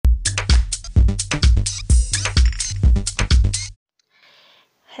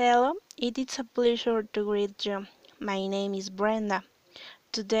Hello, it is a pleasure to greet you. My name is Brenda.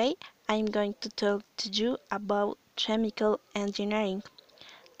 Today I'm going to talk to you about chemical engineering.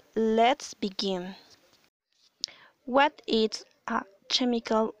 Let's begin. What is a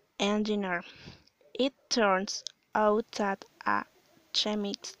chemical engineer? It turns out that a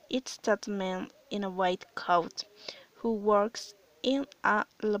chemist is that man in a white coat who works in a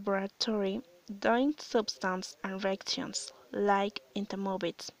laboratory doing substance and reactions like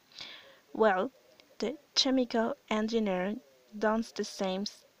intermovies. Well, the chemical engineer does the same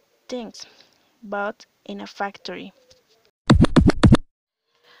things, but in a factory.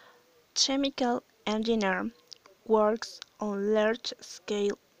 Chemical engineer works on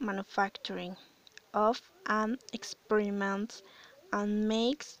large-scale manufacturing of an experiment and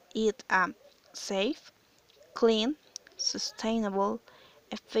makes it a safe, clean, sustainable,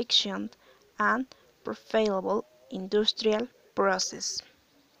 efficient, and profitable industrial process.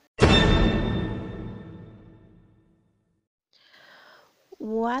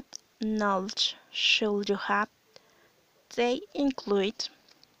 What knowledge should you have? They include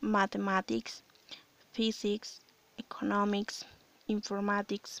mathematics, physics, economics,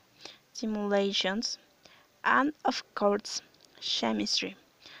 informatics, simulations, and of course, chemistry,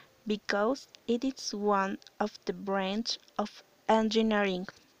 because it is one of the branches of engineering.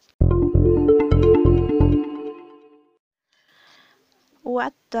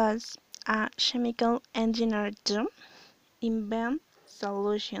 What does a chemical engineer do? Invent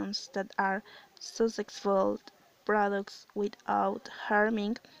solutions that are successful products without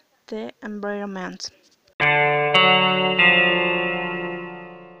harming the environment.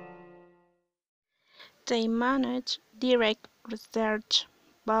 They manage direct research,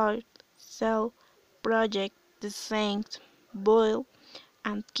 build, sell, project, design, build,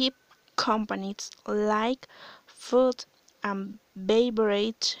 and keep companies like food and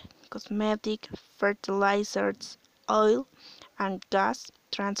beverage, cosmetic, fertilizers, oil and gas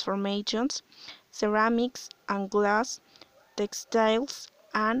transformations, ceramics and glass, textiles,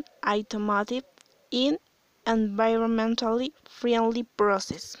 and automotive in environmentally friendly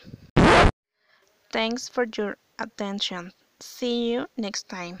process. Thanks for your attention. See you next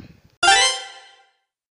time.